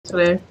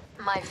today.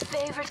 My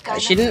favorite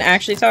kind She didn't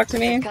actually talk to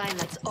me.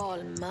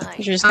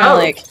 She was just kind of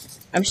like,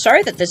 I'm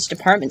sorry that this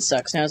department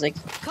sucks. And I was like,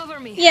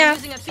 yeah.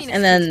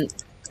 And then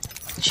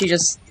she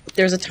just,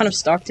 there was a ton of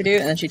stock to do,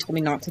 and then she told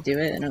me not to do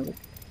it, and I was like,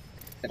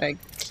 but I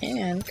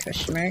can,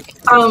 question mark.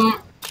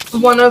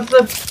 One of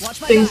the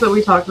things that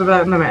we talked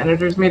about in the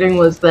managers meeting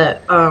was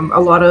that a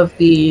lot of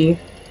the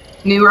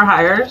newer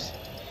hires,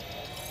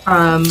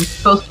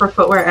 both for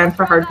footwear and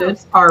for hard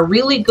goods, are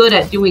really good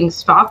at doing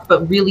stock,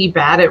 but really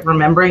bad at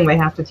remembering they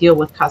have to deal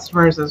with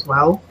customers as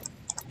well.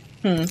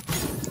 Hey,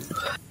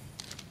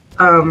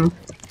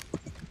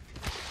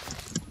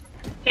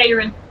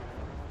 you're in.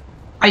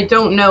 I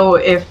don't know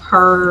if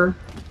her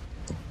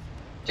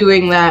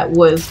doing that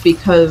was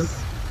because...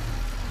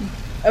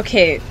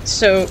 Okay,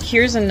 so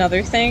here's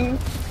another thing.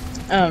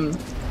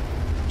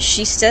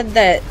 She said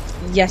that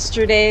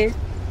yesterday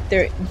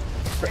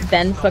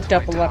Ben fucked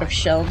up a lot of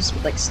shelves,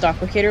 like, stock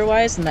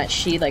locator-wise, and that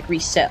she, like,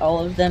 reset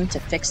all of them to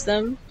fix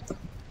them.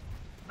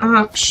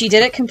 She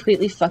did it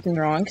completely fucking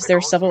wrong, because there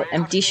were several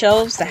empty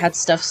shelves that had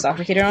stuff stock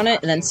locator on it,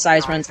 and then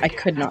size runs I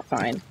could not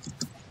find.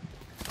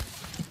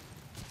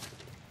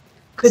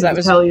 So that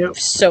was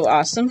so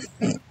awesome.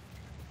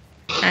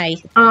 Hi.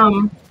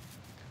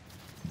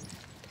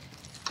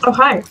 Oh,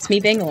 hi. It's me,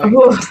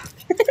 Bangalore.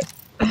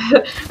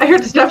 I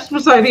heard the steps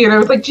beside me and I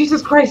was like,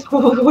 Jesus Christ,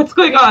 what's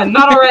going on?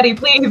 Not already,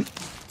 please.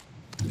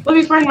 Let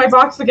me find my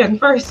box again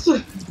first.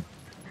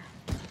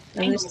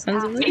 There's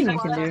tons of looting you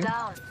can do.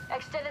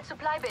 Extended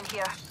supply bin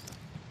here.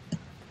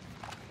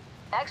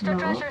 Extra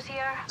treasures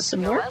here.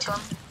 Some more?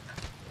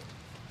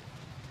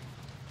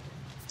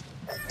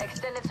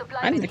 Extended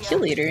supply I'm bin the here. kill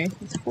leader.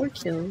 It's 4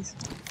 kills.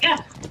 Yeah.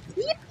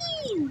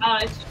 Yippee!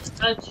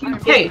 It's 2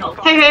 Hey!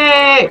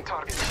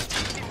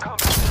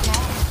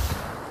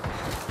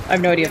 I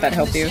have no idea if that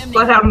helped you.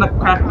 Let out the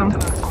crack them.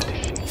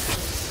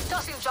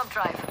 Tossing jump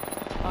drive.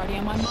 Already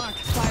on my mark.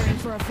 Firing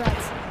for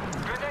effects.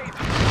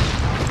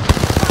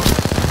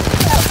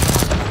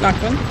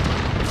 Knocked one.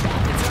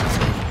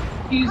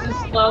 Fuse is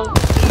slow.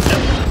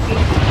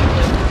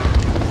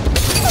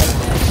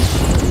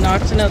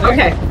 Knocked another.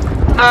 Okay.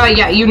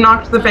 Yeah, you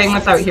knocked the bang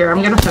that's out here.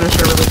 I'm gonna finish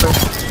her really quick.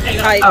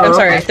 I'm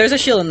sorry. There's a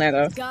shield in there,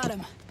 though. Got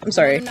him. I'm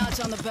sorry.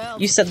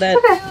 You said that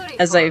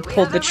as I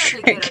pulled the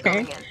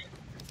trigger.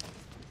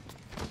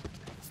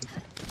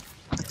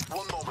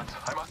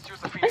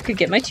 I could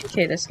get my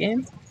 2K this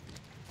game.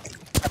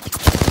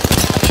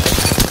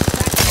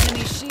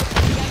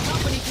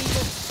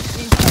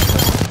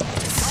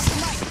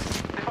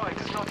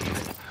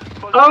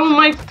 Oh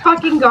my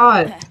fucking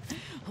god!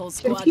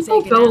 Can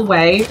people go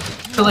away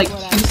for like 2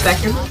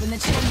 seconds?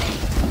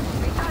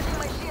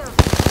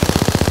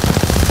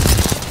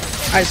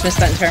 I just missed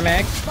that entire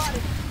mag.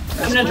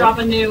 I'm gonna drop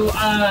a new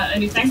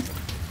thing,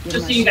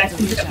 just so you guys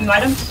can pick up new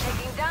items.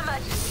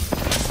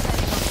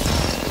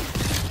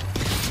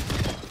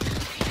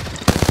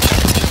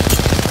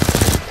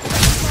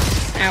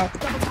 Ow.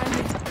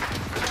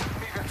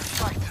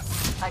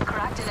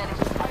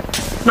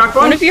 Knock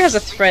One of you has a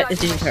threat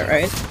digit,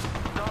 right?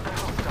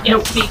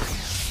 Nope.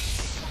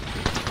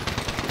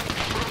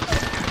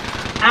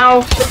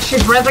 Ow!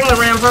 She's rezzing the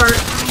rampart.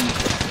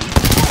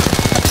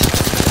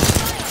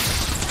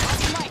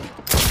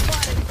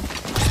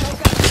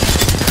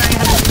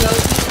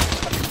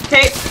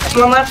 Okay,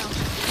 one left.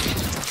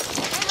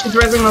 She's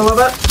rezzing the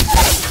robot.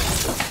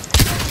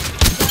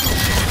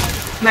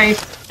 Nice.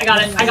 I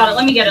got it.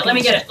 Let me get it.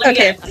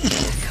 Okay.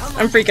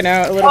 I'm freaking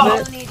out a little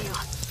bit.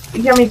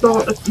 Yummy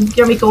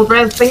gold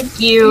res, thank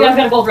you. Yeah, I've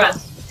got a gold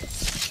res.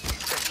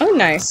 Oh,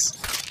 nice.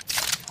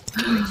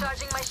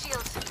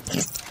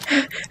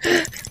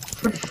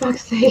 For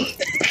fuck's sake.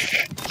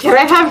 Can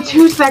I have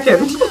 2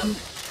 seconds?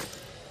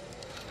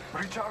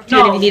 Do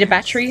you need a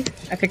battery?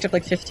 I picked up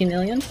like 15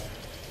 million.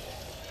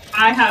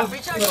 I have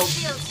little.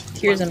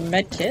 Here's a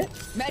med kit.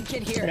 Med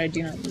kit here. But I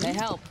do not need. They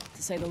help,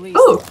 to say the least.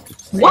 Oh!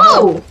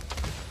 Whoa!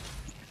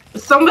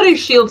 Somebody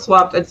shield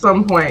swapped at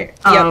some point.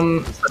 So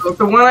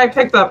the one I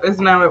picked up is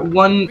now at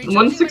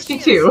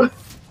 162.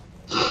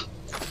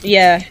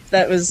 Yeah,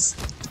 that was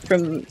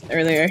from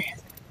earlier.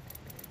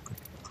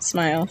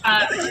 Smile.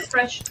 I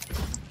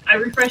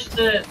refreshed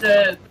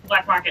the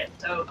black market,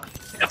 so pick up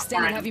more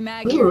Extended heavy items.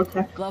 mag Ooh, here.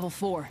 okay. Level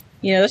 4.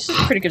 Yeah, this is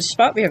a pretty good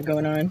spot we have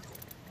going on.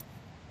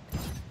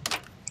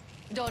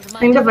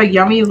 Kind of a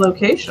yummy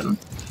location.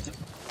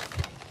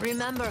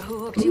 Remember who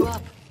hooked you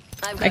up.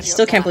 I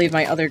still can't believe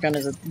my other gun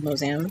is a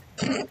Mozam.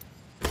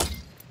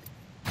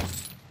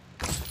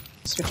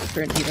 Switch it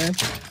for an Eva.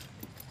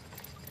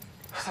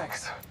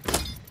 Thanks.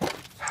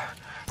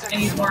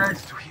 Any more?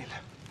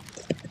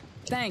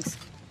 Thanks.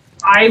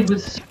 I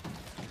was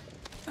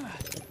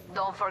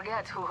Don't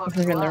forget who hooked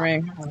We're you in the up.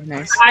 ring. Oh,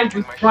 nice.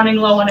 running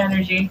low on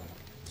energy.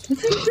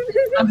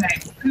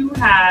 Okay, who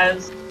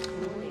has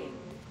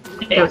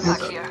this?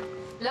 Back here.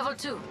 Level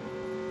 2.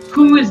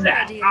 Who is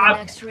that? Ready,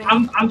 next ring.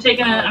 I'm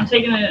taking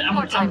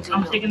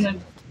the.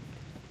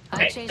 I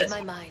Okay, changed this.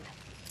 my mind.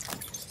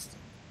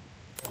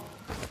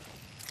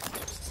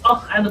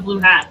 Oh, and the blue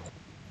hat.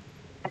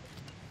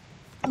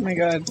 Oh my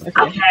god.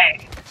 Okay.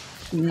 Okay.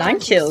 9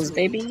 kills,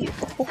 baby.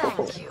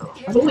 Thank you.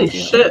 Holy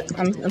shit.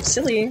 I'm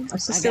silly. I'm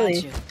so I got silly.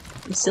 you.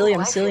 I'm silly.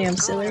 I'm I silly. feel I'm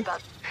good silly.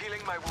 about-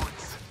 Healing my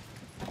wounds.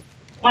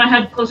 Want to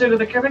head closer to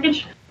the care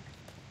package?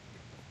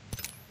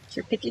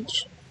 Your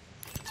pickage.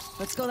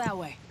 Let's go that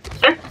way.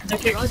 Sure. The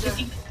care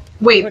package.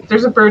 Wait,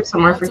 there's a bird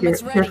somewhere for here,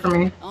 Ultimate's here ready. for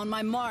me. On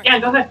my mark. Yeah,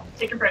 go ahead.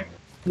 Take your break.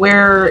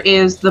 Where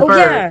is the Oh, bird?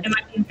 yeah. It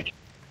might be-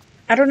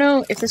 I don't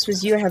know if this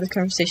was you I had this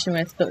conversation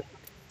with, but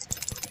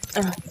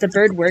the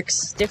bird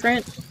works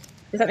different.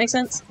 Does that make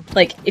sense?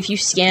 Like, if you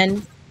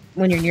scan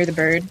when you're near the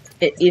bird,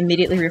 it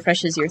immediately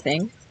refreshes your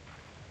thing.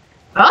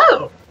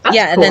 Oh, that's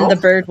yeah, and then cool. the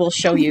bird will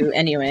show you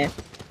anyway.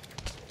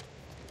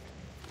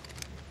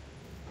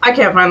 I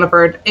can't find the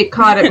bird. It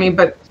caught at me,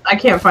 but I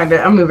can't find it.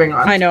 I'm moving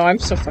on. I know, I'm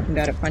so fucking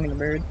bad at finding a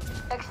bird.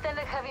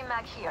 Extended heavy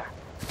mag here.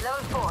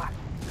 Level 4.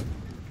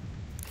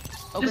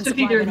 Open Just to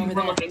supply figure bin you over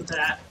were there. looking for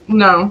that.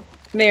 No.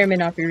 May or may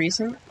not be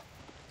recent.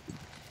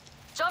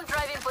 Jump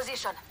drive in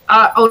position.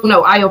 Oh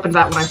no, I opened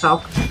that one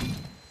myself.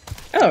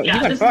 Oh, Yeah,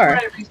 you went this far.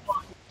 is where I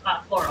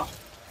respawn. Floral.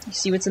 You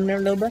see what's in there,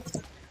 Loba?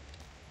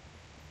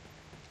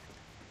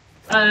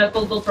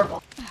 Gold,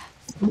 purple.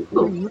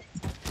 Ooh,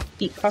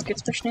 Deep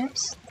pockets for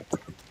schnapps?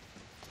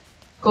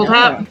 gold No,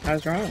 hat, I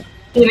was wrong.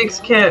 Phoenix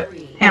kit,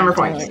 hammer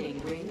points.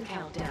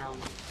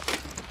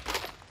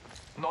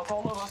 Not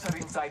all of us are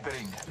inside the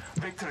ring.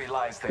 Victory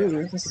lies there.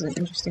 Ooh, this is an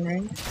interesting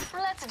ring.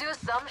 Let's do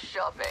some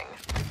shopping.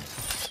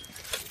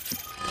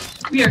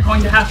 We are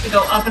going to have to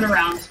go up and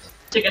around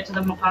to get to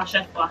the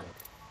chef block.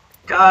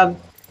 God.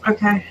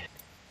 Okay.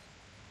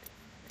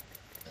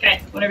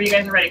 Okay, whenever you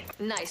guys are ready.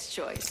 Nice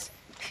choice.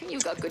 You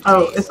got good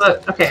Oh, taste. is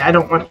that okay? I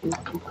don't want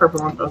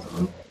purple on both of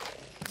them.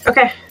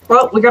 Okay.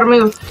 Well, we gotta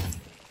move.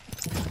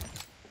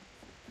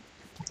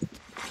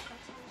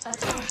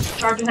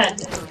 Charge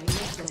ahead.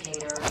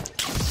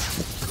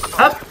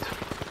 Up.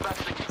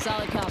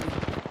 Solid copy.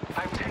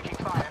 I'm taking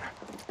fire.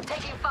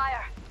 Taking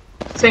fire.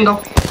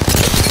 Single.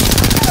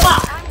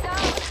 I'm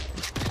down.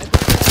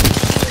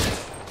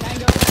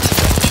 Tango.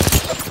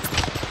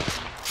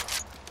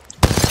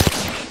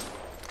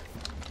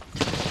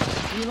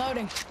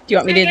 Reloading. Do you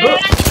want me to...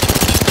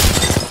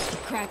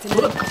 Cracked an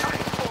enemy.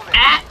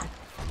 Ah.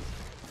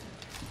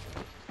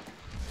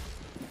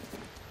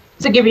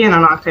 To give you an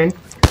octane.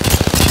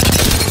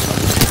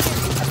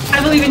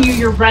 I believe in you,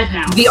 you're red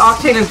now. The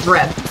octane is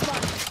red.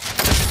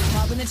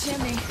 Pop in the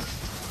chimney.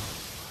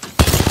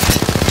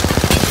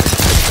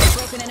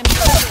 Broken enemy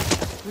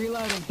target.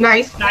 Reloading.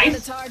 Nice. The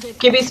Nice. target.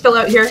 Gibby's still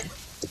out here.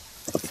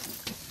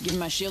 Give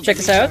my shield. Check a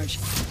this out. recharge.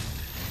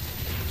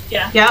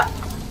 Yeah, Yeah.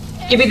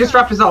 Gibby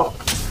disrupt his ult.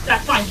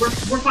 that's fine. We're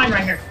fine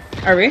right here.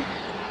 Are we? Yeah.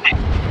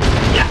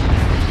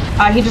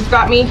 He just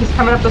got me. He's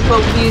coming up the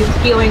slope. He's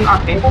healing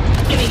octane.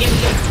 Gimme.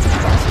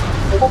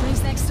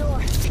 Police next door.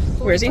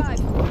 Where is he?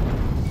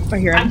 45. Oh,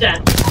 here I'm I'm...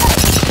 dead. Broken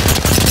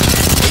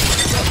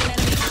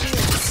enemy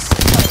shields.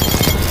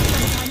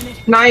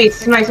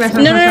 Nice. Nice. Nice.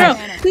 No, Nice. no, no,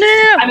 Nice. no,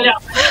 no, no,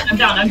 I'm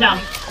down. I'm down.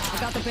 I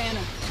got the banner.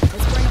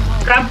 Let's bring him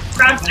home.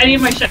 Grab any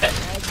of my shit.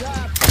 Heads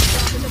up.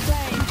 Drop in the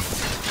plane.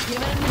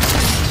 Give it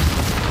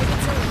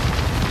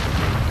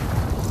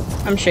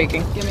a I'm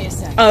shaking. Give me a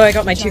sec. Oh, I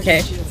got my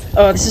 2k.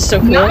 Oh, this is so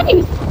cool.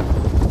 Nice.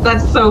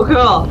 That's so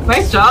cool.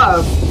 Nice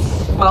job.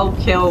 12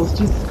 kills.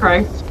 Jesus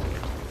Christ.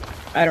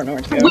 I don't know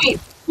where to go. Wait.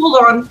 Hold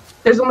on.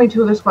 There's only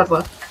 2 other squads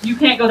left. You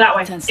can't go that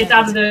way. 10 It's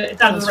out of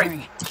seconds. the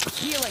ring.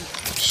 Healing.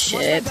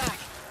 Shit. Watch my back.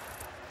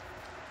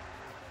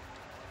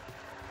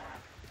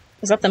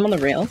 Is that them on the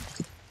rail?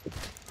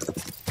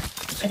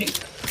 I think.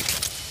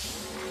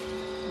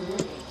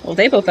 Well,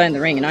 they both die in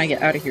the ring and I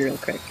get out of here real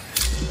quick.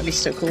 That'd be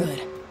so cool.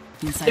 Good.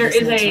 Inside There this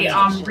is next a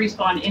round.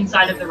 respawn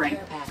inside of the ring.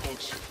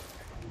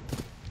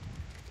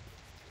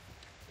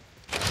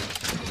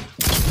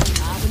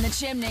 Up in the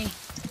chimney.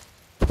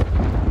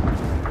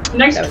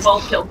 Nice That was-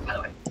 12 kills, by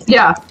the way.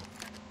 Yeah.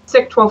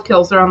 Sick 12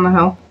 kills. They're on the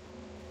hill.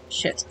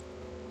 Shit.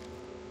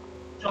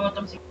 Don't let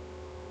them see.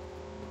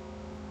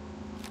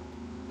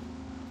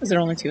 Is there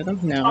only 2 of them?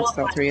 No, it's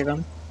all 3 of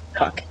them.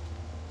 Fuck.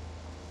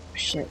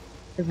 Shit.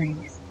 The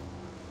ring.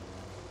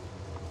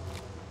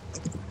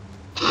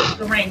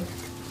 The ring.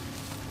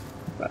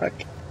 Fuck.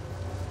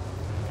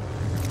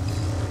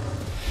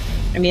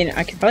 I mean,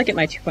 I could probably get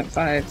my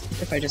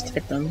 2.5 if I just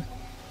hit them.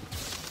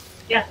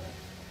 Yeah.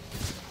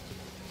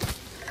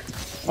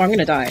 Oh, I'm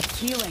gonna die.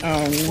 Healing.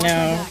 Oh, Watch my no.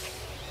 back.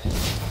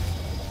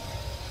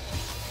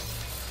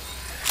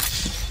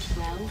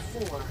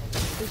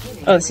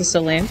 Oh, this is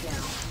so lame.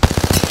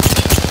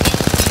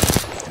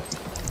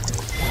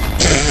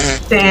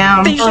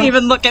 Damn. They didn't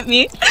even look at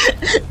me.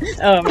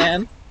 Oh,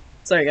 man.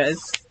 Sorry, guys.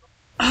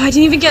 Oh, I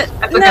didn't even get...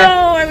 That's No, okay.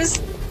 I was...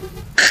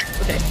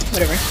 Okay,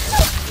 whatever.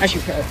 I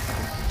should pro.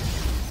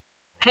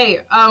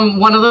 Hey,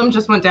 one of them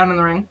just went down in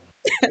the ring.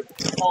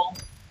 Oh,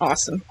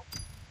 Awesome.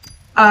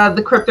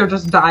 The crypto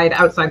just died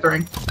outside the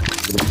ring.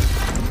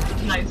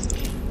 nice.